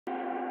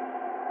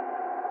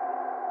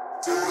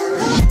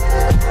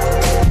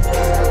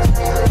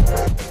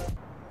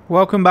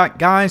Welcome back,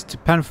 guys, to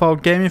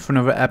Penfold Gaming for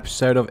another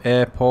episode of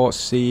Airport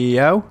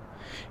CEO.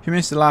 If you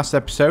missed the last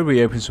episode,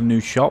 we opened some new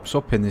shops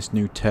up in this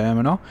new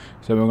terminal,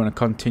 so we're going to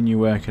continue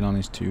working on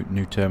this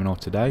new terminal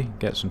today,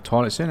 get some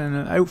toilets in,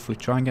 and hopefully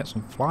try and get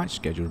some flights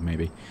scheduled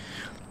maybe.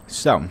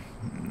 So,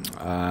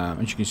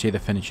 as you can see,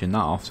 they're finishing that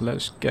off, so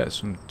let's get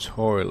some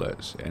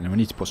toilets in, and we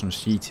need to put some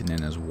seating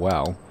in as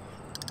well.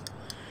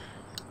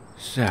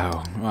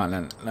 So, right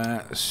then,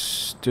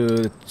 let's do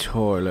the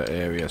toilet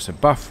area. So,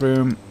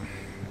 bathroom.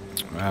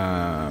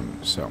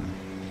 So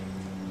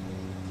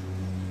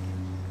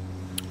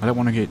I don't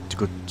want to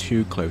go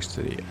too close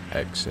to the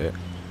exit.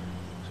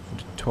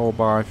 So 12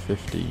 by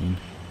 15,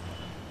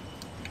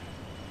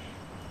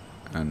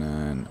 and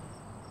then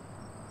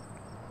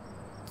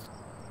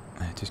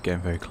just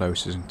getting very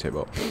close, isn't it?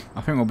 But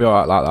I think we'll be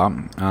alright like that.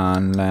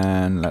 And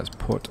then let's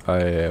put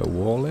a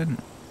wall in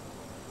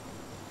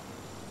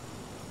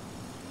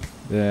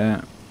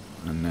there,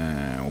 and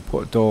then we'll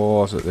put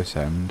doors at this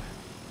end.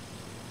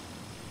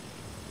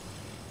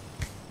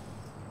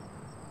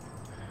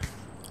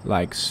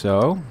 Like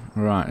so.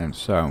 Right, and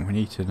so we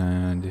need to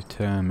then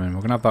determine,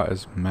 we're going to have that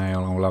as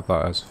male and we'll have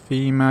that as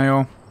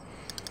female.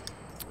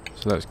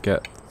 So let's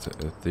get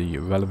the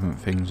relevant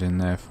things in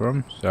there for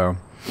them. So,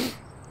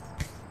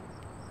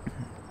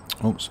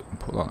 oops,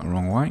 put that the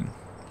wrong way.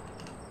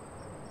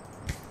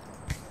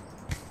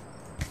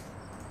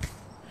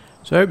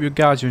 So I hope you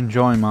guys are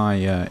enjoying my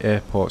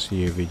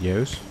AirportCEO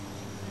videos.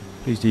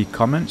 Please leave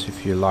comments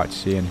if you'd like to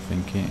see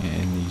anything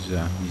in these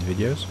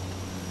videos.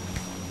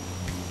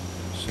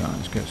 So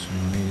let's get some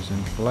of these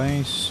in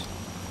place.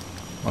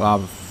 We'll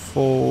have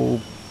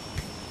full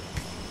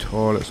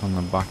toilets on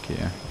the back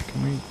here.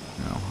 Can we?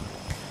 No.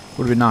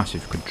 Would be nice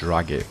if we could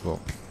drag it, but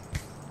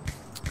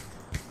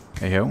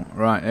hey ho.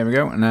 Right, there we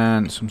go. And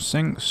then some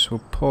sinks. We'll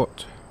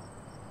put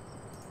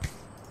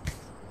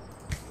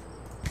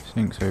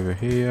sinks over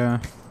here,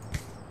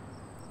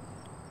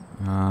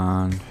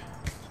 and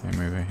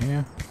same over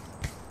here,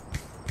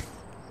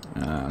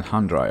 and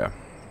hand dryer.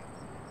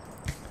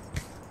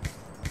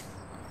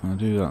 I'll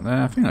do that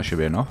there. I think that should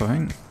be enough, I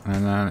think.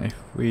 And then if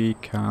we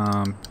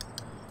can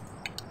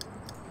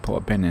put a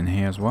bin in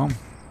here as well.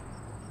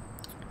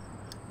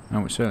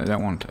 No, we certainly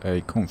don't want a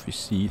comfy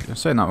seat. I'm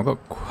saying that we've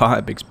got quite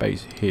a big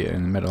space here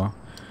in the middle.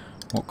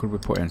 What could we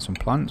put in? Some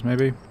plants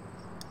maybe?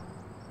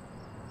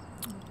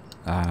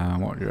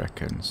 What do you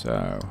reckon?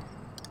 So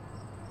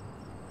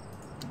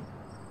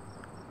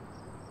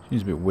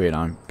seems a bit weird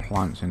having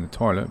plants in the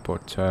toilet,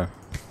 but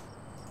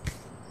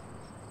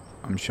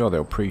I'm sure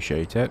they'll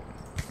appreciate it.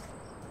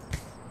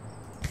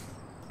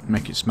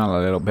 Make it smell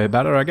a little bit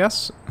better, I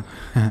guess.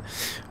 Right,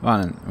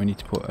 then we need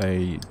to put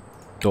a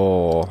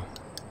door.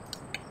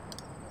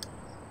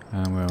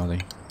 Where are they?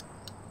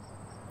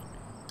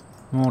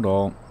 No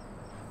door.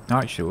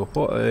 Actually, we'll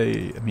put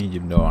a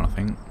medium door on, I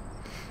think.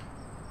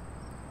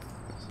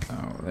 So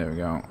there we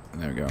go.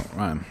 There we go.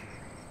 Right.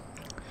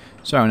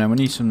 So now we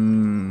need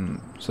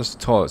some. So that's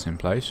the toilets in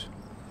place.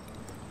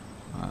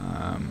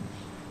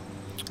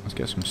 Let's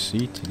get some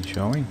seating,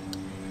 shall we?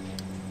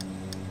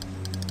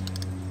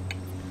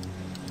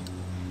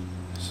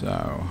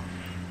 So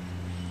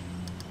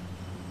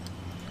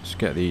let's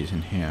get these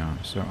in here.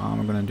 So how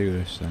am I going to do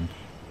this then?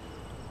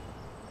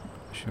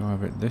 Shall I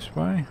have it this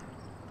way?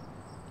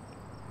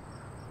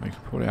 We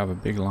could probably have a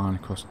big line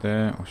across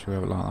there, or should we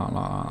have it like that,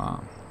 like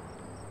that?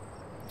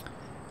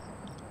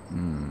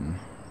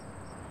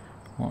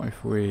 What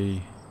if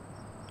we?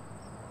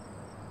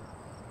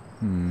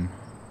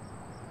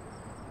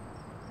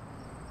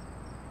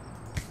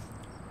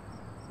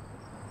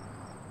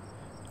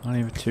 I'll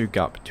leave a 2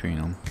 gap between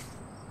them.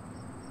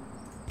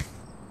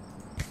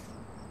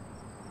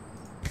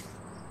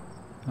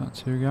 That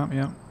 2 gap,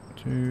 yeah,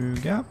 2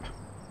 gap.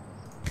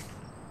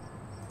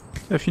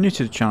 So if you're new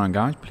to the channel,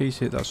 guys, please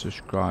hit that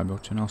subscribe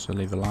button. Also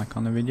leave a like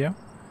on the video.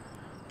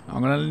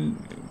 I'm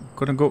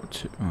gonna go up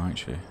to. Oh,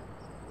 actually,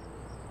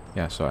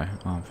 yeah. Sorry,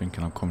 I'm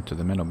thinking I'll come to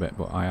the middle bit,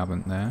 but I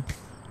haven't there.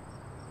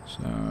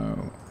 So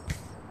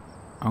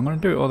I'm gonna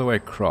do it all the way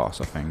across,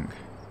 I think,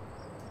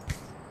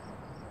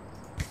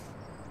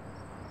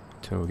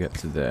 till we get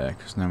to there,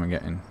 because then we're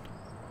getting.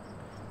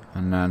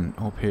 And then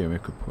up here we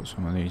could put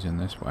some of these in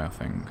this way, I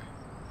think.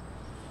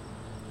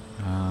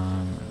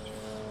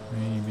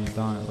 Maybe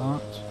like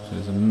that. So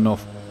there's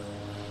enough.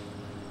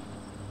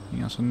 I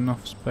think that's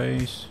enough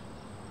space.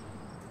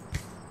 I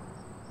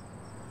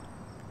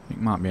think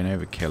it might be an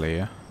overkill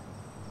here.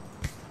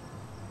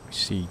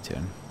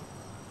 Seating.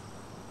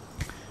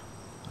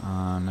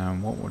 And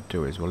then what we'll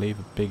do is we'll leave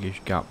a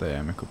biggish gap there,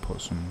 and we could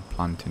put some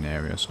planting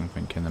area or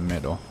something in the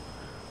middle.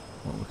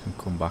 But we can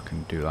come back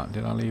and do that.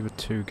 Did I leave a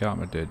 2 gap?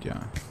 I did,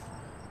 yeah.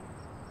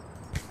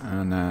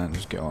 And then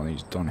just get all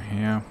these done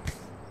here.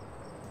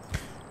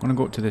 I'm gonna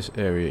go up to this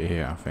area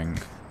here, I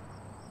think.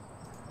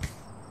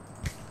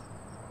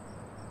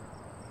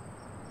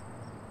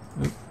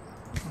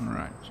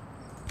 Alright.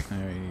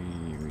 There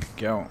we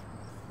go.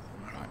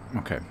 Right,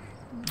 okay.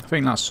 I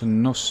think that's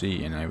enough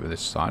seating over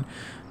this side.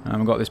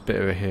 We've got this bit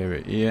over here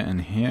and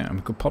here, and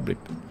we could probably...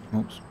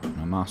 Oops,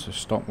 my mouse has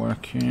stopped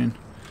working.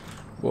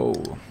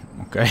 Whoa,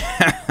 okay.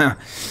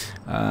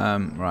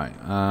 Right,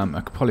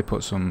 I could probably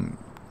put some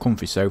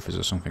comfy sofas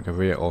or something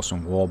over here, or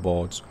some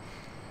wallboards.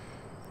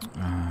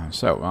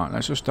 So, right,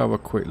 let's just have a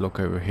quick look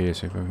over here,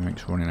 see if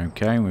everything's running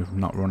okay. We've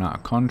not run out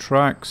of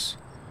contracts.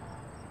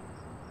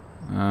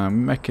 We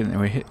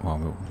hit,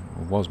 well,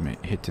 it was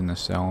hitting the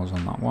cells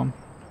on that one.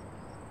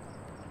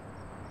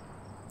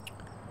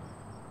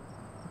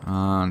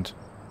 And,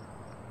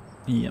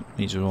 yep,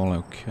 these are all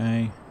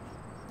okay.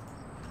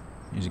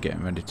 These are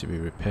getting ready to be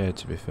repaired,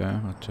 to be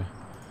fair. But,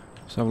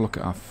 let's have a look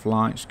at our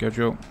flight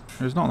schedule.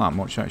 There's not that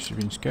much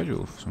actually been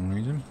scheduled for some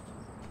reason.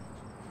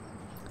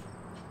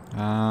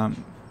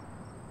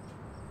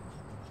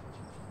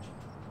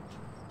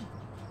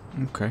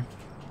 Okay.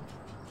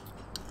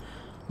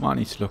 Might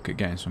need to look at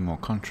getting some more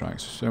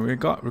contracts. So we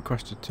got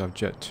requested to have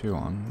Jet 2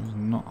 on. He's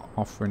not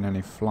offering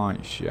any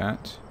flights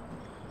yet.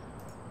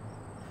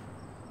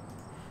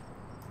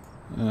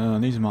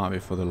 These might be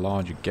for the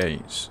larger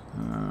gates.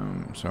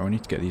 So we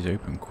need to get these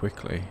open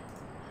quickly.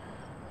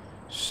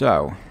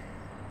 So,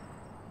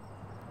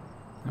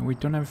 have we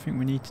done everything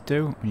we need to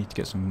do? We need to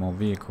get some more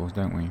vehicles,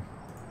 don't we?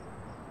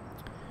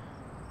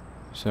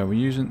 So we're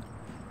using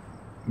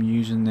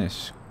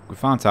this. We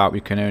found out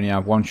we can only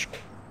have one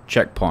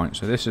checkpoint,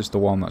 so this is the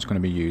one that's going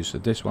to be used. So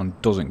this one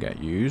doesn't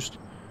get used.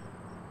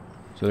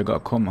 So they've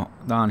got to come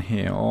down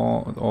here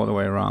all the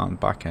way around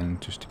back end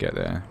just to get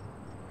there,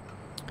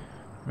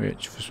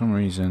 which for some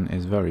reason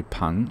is very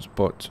pants.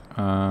 But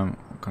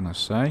what can I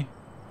say?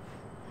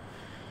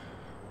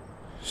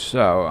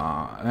 So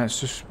let's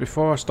just,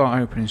 before I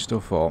start opening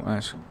stuff up,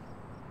 let's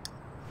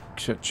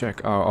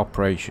check our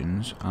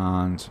operations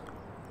and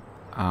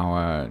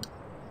our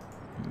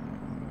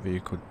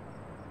vehicle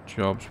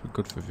jobs. We're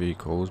good for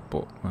vehicles,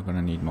 but we're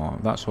gonna need more.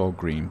 That's all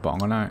green, but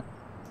well,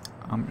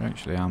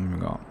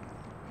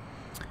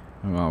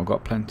 we've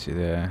got plenty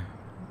there.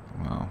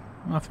 Well,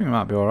 I think it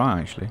might be alright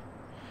actually.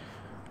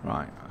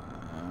 Right,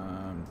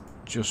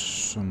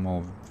 just some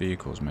more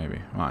vehicles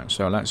maybe. Right,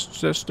 so let's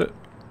just oh,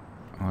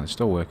 they're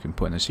still working,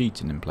 putting the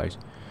seating in place.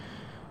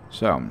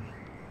 So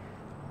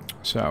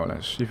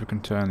let's see if we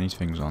can turn these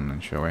things on then,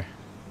 shall we?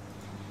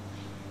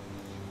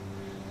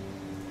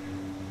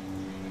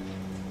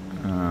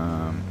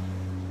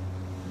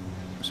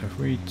 So if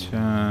we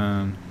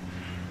turn,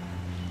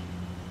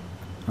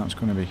 that's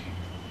going to be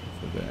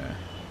for there.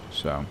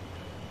 So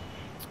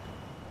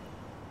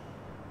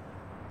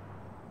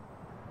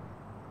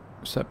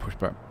set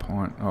pushback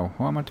point. Oh,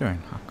 what am I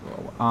doing?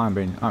 I'm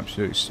being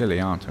absolutely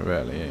silly, aren't I?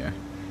 Really? Yeah.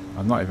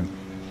 I've not even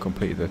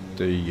completed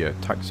the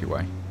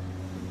taxiway.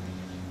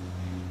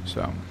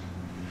 So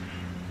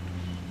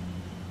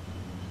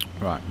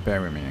right,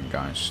 bear with me, then,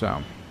 guys.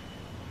 So.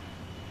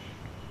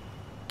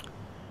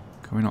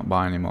 Can we not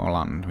buy any more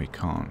land? We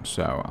can't.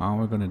 So how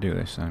are we going to do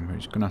this then? We're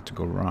just going to have to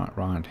go right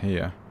round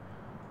here.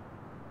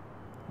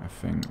 I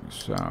think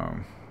so.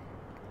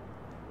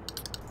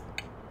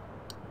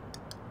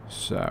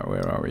 So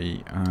where are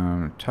we?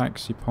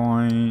 Taxi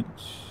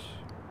points.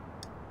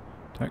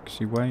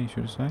 Taxiway,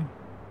 should I say?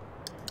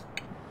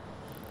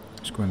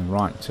 Let's go in the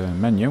right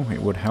menu.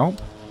 It would help.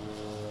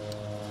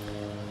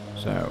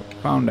 So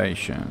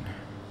foundation.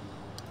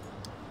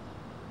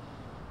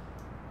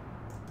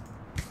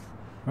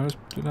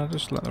 Did I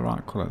just select the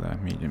right colour there?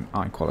 Medium,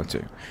 high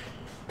quality.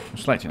 I'm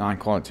selecting high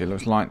quality. It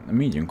looks like the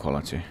medium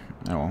quality.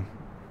 Oh well.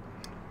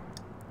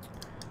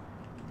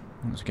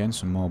 Once again,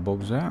 some more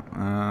bugs there.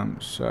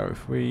 So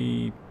if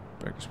we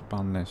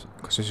expand this,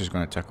 because this is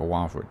going to take a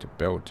while for it to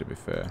build, to be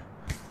fair.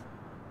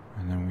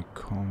 And then we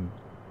come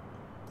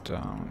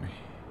down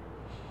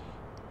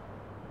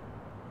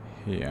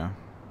here.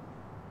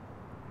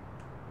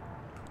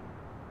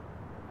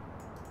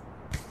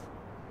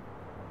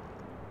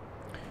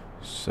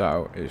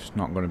 So it's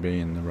not going to be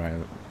in the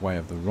way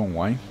of the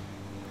runway.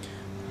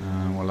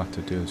 We'll have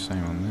to do the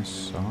same on this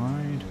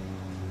side.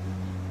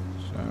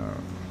 So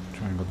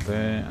triangle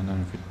there, and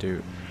then if we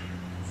do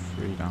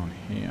 3 down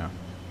here,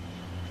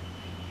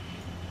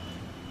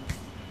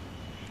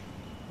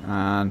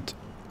 and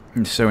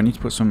so we need to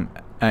put some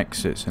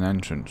exits and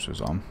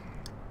entrances on.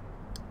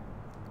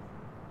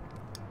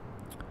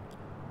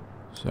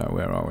 So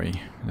where are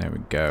we? There we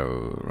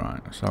go.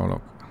 Right, let's have a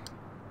look.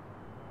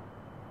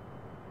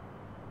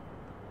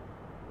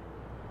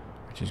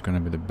 Which is going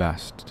to be the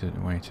best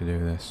way to do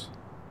this.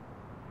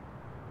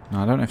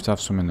 Now I don't have to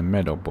have some in the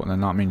middle, but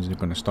then that means they're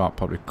going to start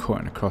probably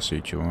cutting across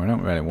each other, and we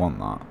don't really want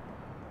that.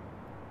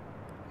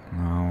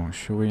 Now,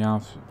 should we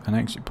have an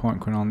exit point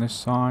going on this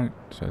side?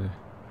 So,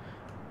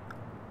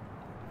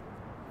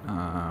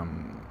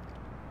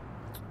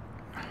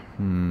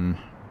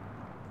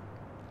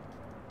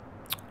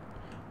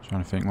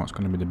 trying to think what's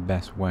going to be the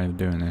best way of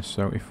doing this.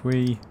 So if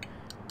we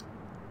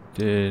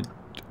did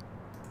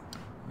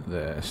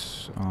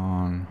this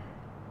on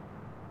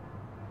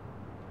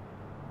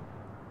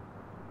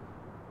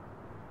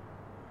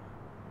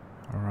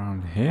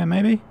around here,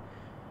 maybe?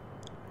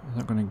 Is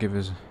that going to give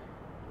us...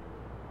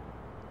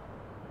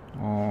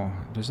 Or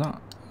does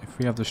that, if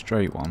we have the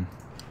straight one,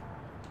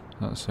 is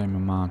that the same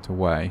amount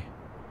away?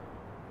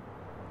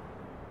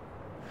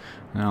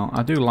 Now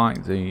I do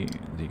like the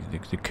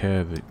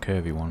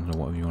curvy ones, or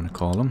whatever you want to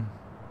call them.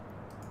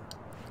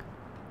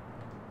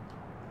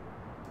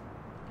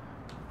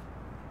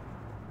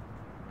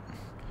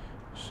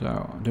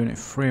 So doing it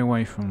 3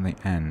 away from the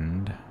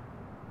end.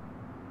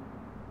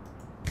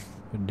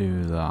 We'll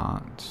do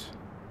that,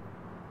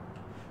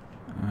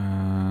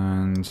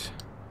 and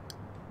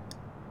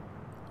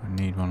I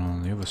need one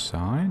on the other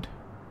side.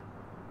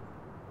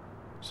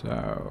 So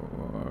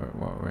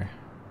what are we?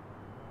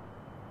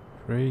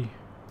 3.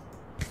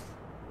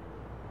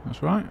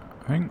 That's right,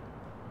 I think.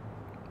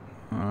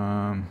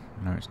 No,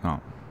 it's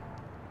not.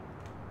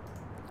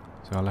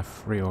 So I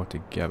left 3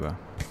 altogether.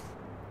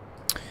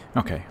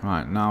 Okay,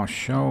 right, now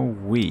shall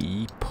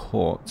we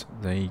put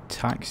the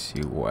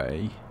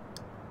taxiway?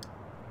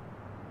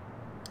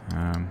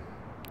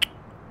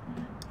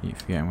 Keep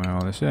forgetting where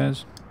all this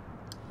is.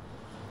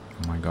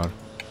 Oh my god.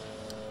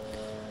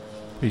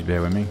 Please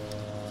bear with me.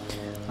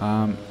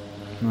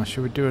 Now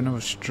should we do another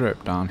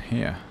strip down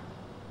here?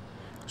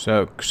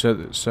 So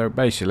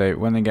basically,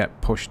 when they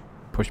get pushed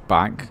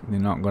back, they're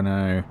not going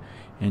to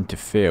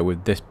interfere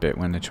with this bit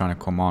when they're trying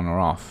to come on or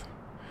off.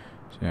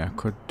 So yeah, I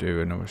could do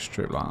another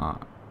strip like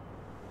that.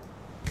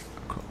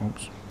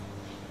 Oops.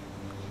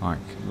 Like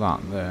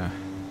that there.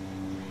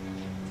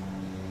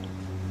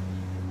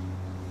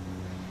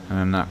 And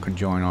then that could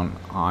join on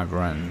either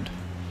end,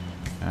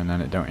 and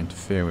then it don't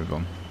interfere with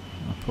them.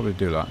 I'll probably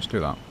do that. Let's do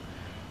that.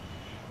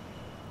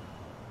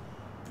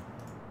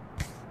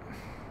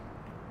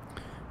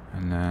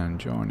 And then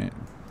join it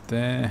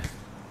there.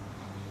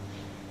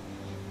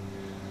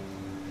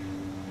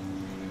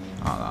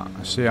 Like that.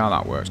 Let's see how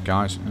that works,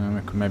 guys. And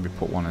we could maybe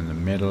put one in the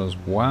middle as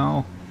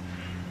well.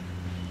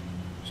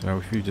 So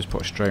if you just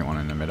put a straight one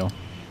in the middle.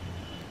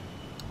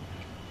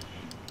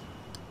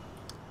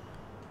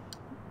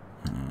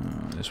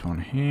 This one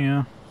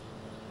here.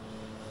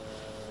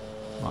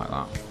 Like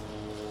that.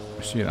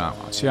 See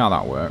that? See how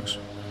that works.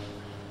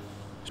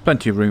 There's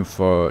plenty of room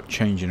for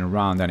changing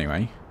around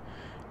anyway.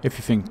 If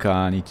you think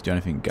I need to do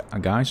anything,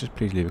 guys, just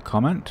please leave a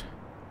comment.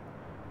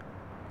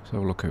 Let's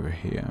have a look over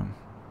here.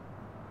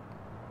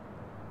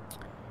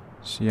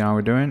 See how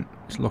we're doing?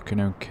 It's looking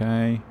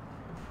okay.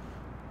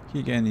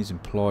 Keep getting these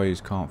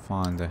employees, can't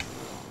find it.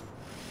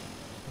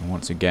 And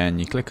once again,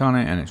 you click on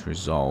it and it's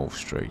resolved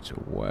straight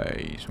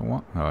away. So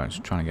what? Oh, it's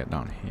trying to get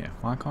down here.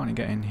 Why can't it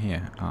get in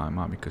here? Oh, it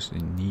might be because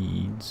it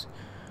needs...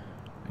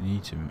 I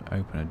need to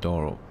open a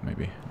door up,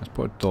 maybe. Let's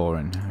put a door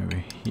in over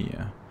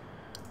here.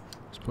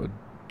 Let's put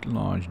a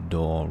large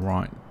door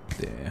right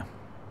there.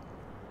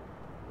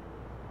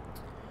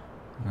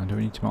 Now, do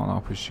we need to mark that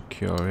up as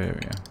secure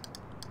area?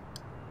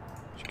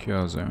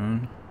 Secure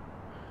zone.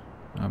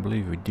 I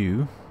believe we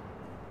do.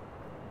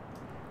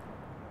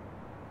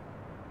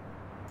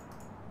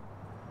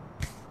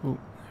 Oh,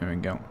 here we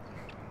go.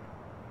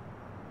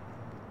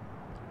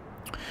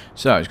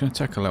 So it's going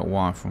to take a little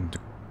while for them to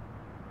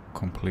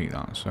complete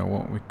that. So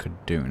what we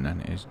could do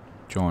then is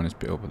join this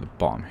bit up at the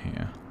bottom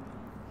here.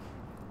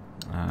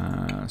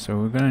 So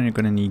we're only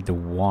going to need the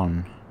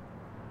one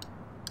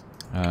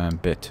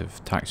bit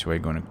of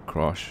taxiway going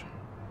across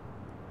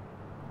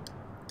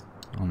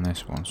on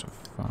this one. So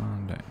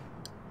found it.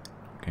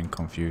 Getting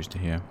confused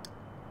here.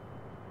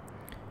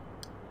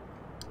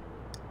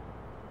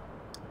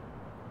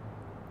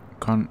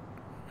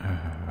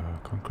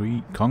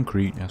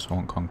 Concrete. Yes, I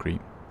want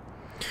concrete.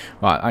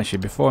 Right, actually,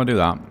 before I do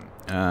that,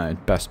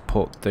 it's best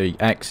put the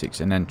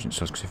exits and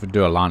entrances, because if I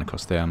do a line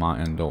across there, I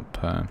might end up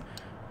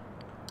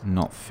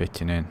not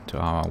fitting in to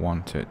how I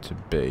want it to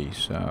be.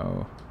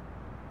 So,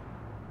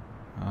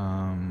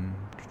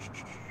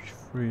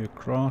 3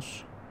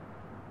 across.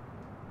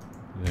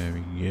 There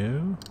we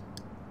go.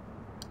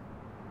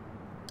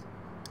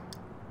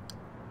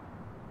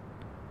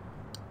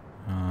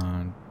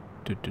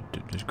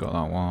 Just got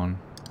that one.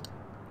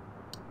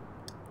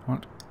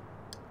 What?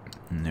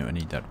 No, I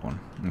need that one.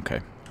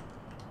 Okay.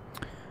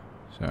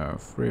 So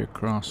 3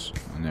 across,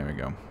 and there we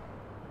go.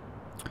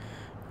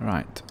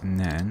 Right, and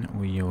then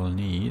we will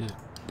need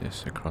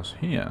this across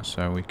here,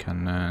 so we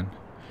can.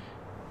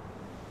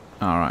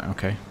 Alright,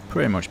 okay.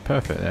 Pretty much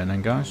perfect there,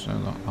 then, guys. So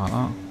like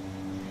that.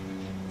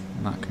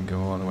 And that can go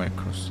all the way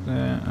across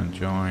there and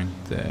join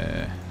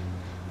there.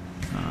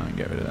 And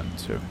get rid of them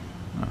too.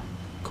 Oh,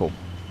 cool.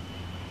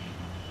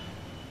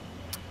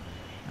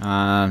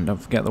 And don't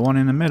forget the one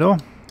in the middle.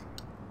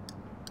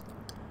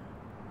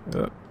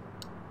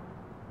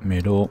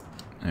 Middle.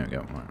 There we go.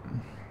 Right.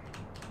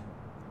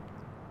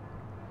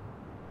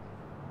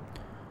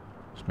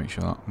 Let's make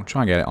sure that we'll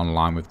try and get it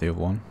online with the other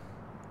one.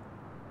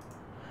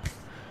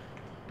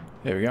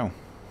 There we go.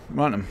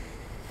 Right then.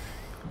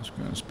 Let's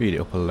go and speed it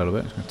up a little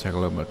bit. It's going to take a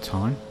little bit of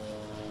time.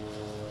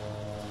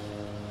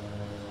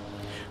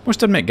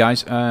 Must admit,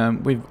 guys,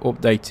 with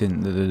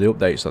updating the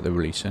updates that they're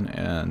releasing,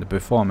 the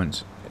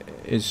performance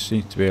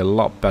seems to be a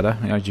lot better.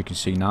 As you can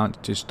see now, it's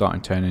just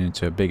starting turning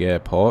into a big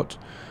airport.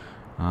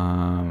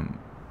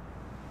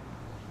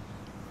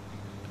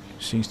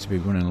 seems to be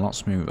running a lot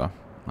smoother.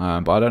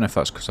 But I don't know if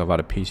that's because I've had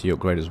a PC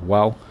upgrade as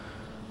well.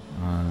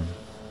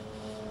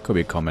 Could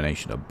be a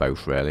combination of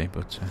both, really.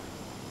 But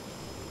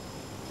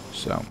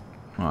so,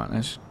 right,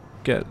 let's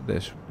get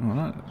this. Well,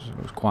 that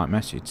was quite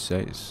messy to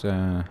say. It's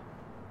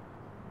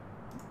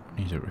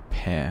needs a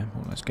repair,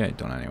 but let's get it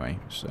done anyway.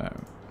 So,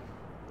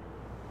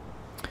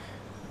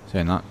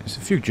 saying that, it's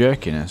a few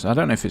jerkiness. I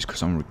don't know if it's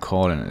because I'm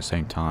recording at the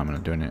same time and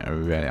I'm doing it at a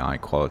really high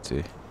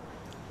quality.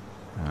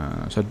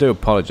 So I do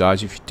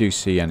apologise if you do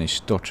see any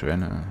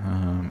stuttering.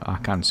 I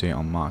can see it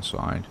on my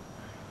side.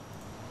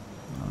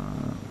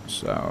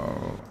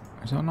 So,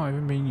 is that not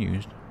even being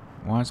used?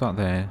 Why is that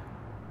there?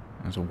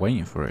 I was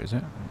waiting for it, is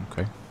it?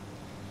 Okay.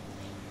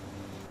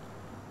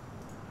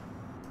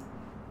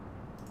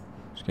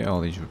 Let's get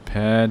all these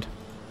repaired.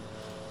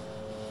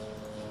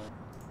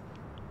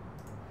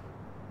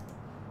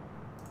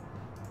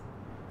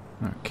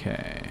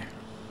 Okay.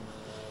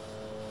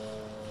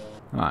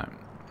 Right.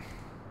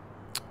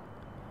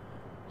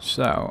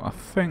 So, I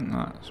think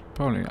that's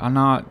probably...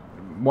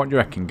 what do you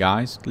reckon,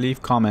 guys?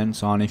 Leave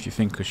comments on if you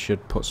think I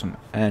should put some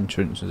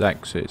entrances,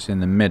 exits in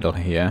the middle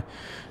here.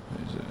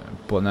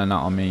 But then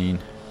that'll mean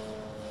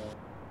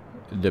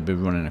they'll be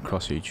running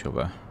across each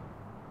other.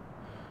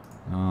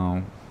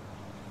 Oh.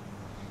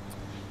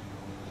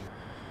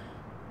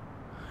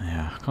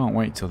 Yeah, I can't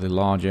wait till the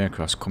large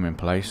aircrafts come in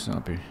place.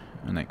 That'll be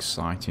an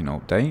exciting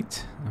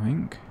update, I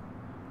think.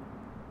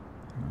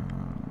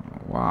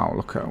 Wow,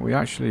 look at... we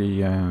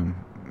actually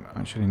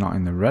not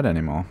in the red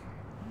anymore.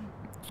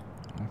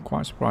 I'm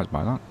quite surprised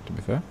by that, to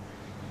be fair.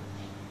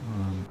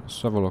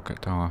 Let's have a look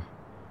at our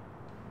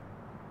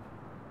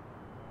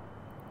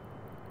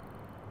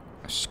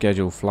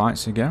scheduled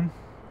flights again.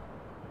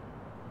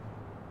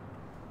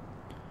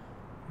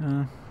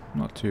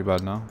 Not too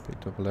bad now,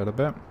 picked up a little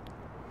bit.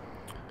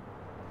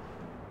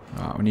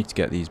 Right, we need to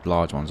get these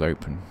large ones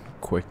open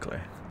quickly.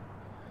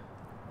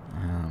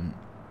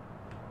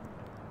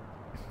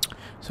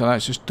 So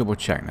let's just double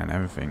check then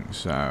everything.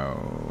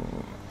 So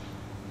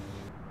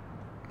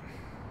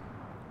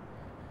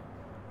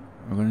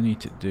we're going to need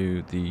to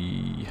do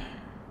the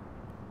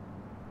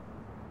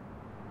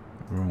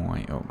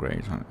runway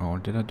upgrades. Or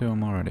did I do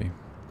them already?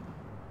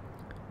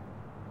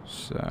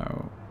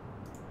 So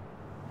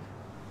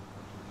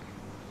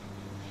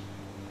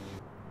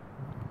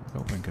I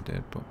don't think I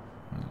did, but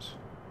let's...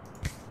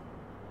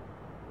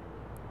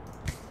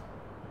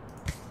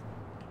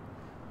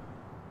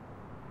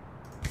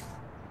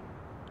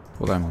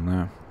 put them on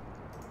there.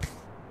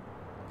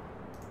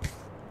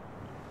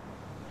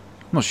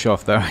 I'm not sure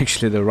if they're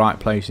actually the right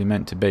place they're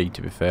meant to be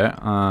fair.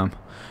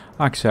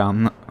 Like I say,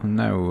 I'm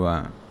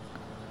no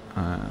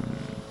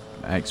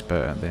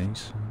expert at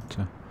these.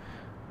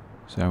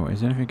 So,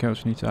 is there anything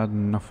else we need to add?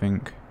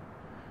 Nothing.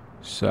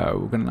 So,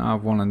 we're going to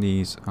have one of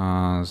these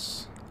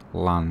as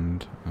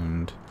land,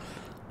 and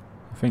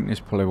I think this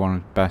is probably one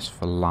of the best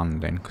for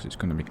landing because it's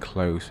going to be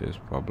closest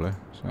probably.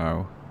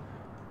 So,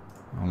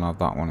 I'll have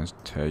that one as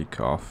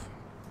takeoff.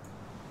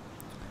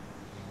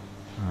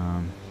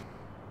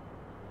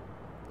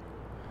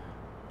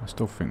 I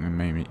still think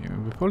we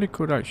probably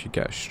could actually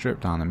get a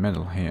strip down the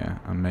middle here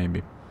and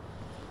maybe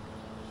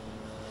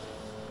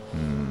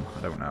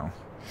I don't know.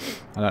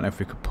 I don't know if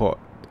we could put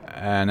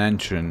an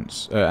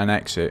entrance, an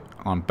exit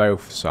on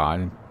both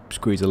sides and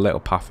squeeze a little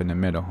path in the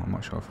middle. I'm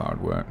not sure if that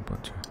would work,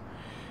 but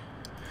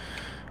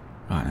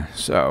right.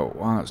 So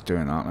while it's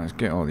doing that, let's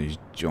get all these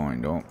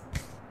joined up.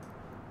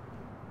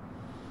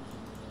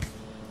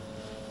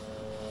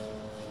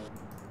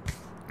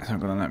 It's not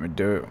gonna let me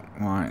do it.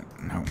 Right?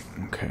 No.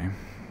 Okay.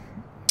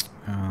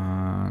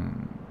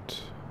 And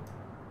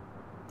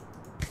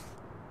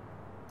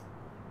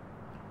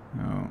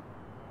no.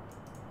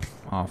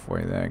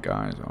 Halfway there,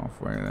 guys.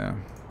 Halfway there.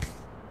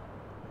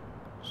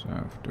 So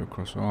if we do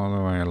cross all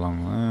the way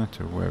along there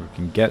to where we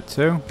can get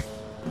to.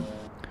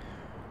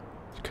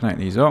 Let's connect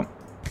these up.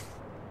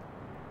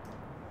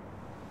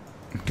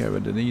 Get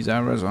rid of these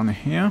arrows on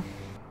here.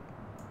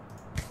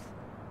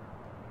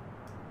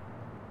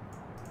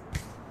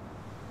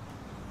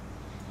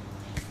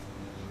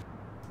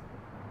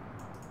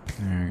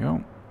 There we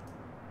go.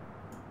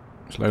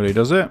 Slowly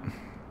does it.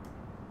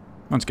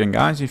 Once again,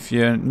 guys, if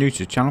you're new to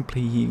the channel,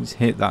 please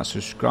hit that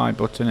subscribe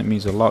button. It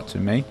means a lot to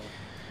me.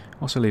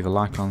 Also, leave a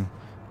like on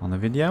the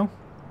video.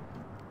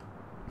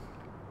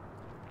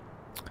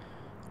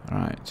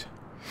 Alright.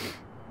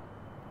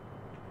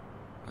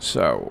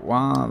 So,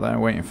 while they're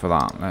waiting for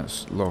that,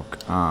 let's look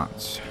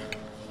at...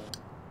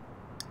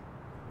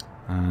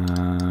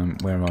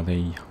 where are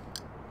they?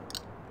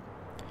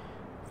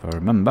 If I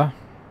remember.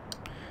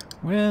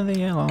 Where the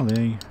hell are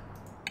they?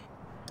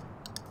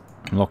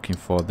 I'm looking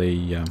for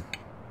the... oh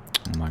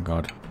my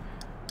god.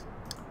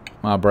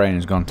 My brain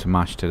has gone to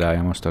mash today,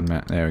 I must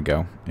admit. There we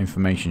go.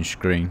 Information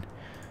screen.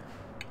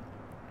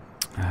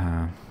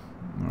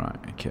 Right,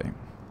 okay.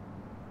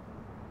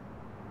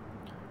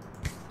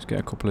 Let's get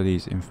a couple of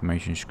these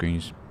information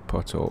screens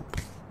put up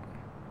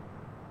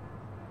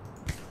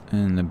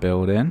in the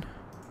building.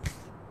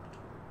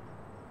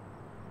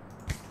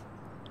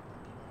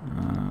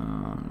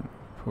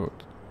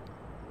 Put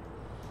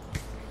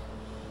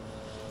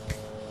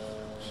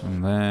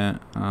one there,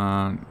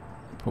 and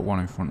put one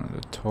in front of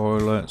the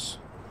toilets,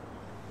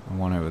 and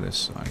one over this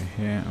side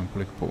here, and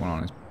probably put one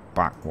on this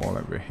back wall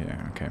over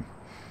here. Okay.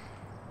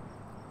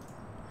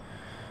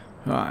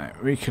 Right,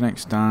 reconnect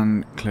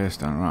stand, clear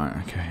stand. Right,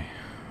 okay.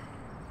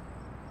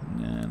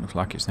 Yeah, looks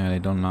like it's nearly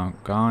done now,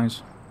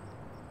 guys.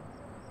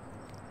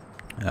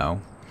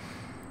 Oh.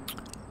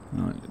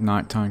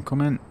 Night time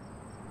coming.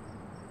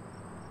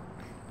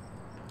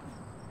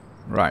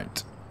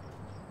 Right.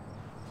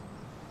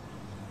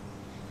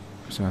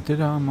 So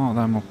did I mark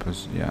them up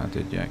as... Yeah, I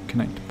did, yeah.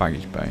 Connect to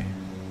baggage bay.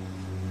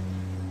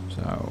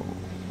 So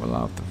we'll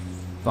have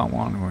that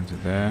one going to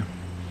there.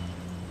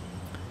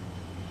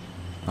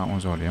 That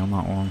one's already on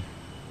that one.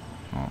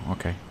 Oh,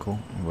 okay, cool.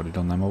 We've already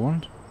done them other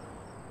ones.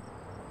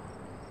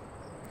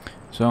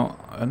 So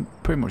I'm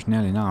pretty much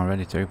nearly now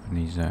ready to open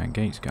these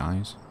gates,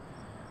 guys.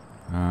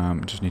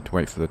 Just need to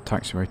wait for the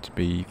taxiway to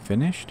be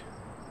finished.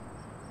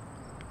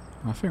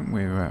 I think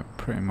we're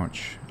pretty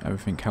much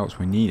everything else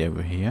we need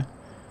over here.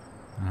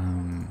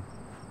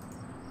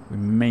 We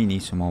may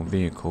need some more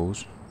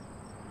vehicles.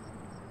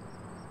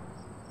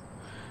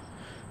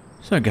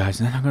 So guys,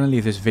 then I'm going to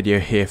leave this video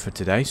here for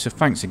today. So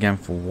thanks again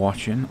for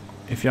watching.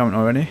 If you haven't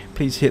already,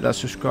 please hit that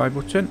subscribe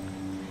button.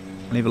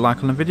 Leave a like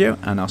on the video,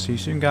 and I'll see you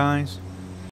soon, guys.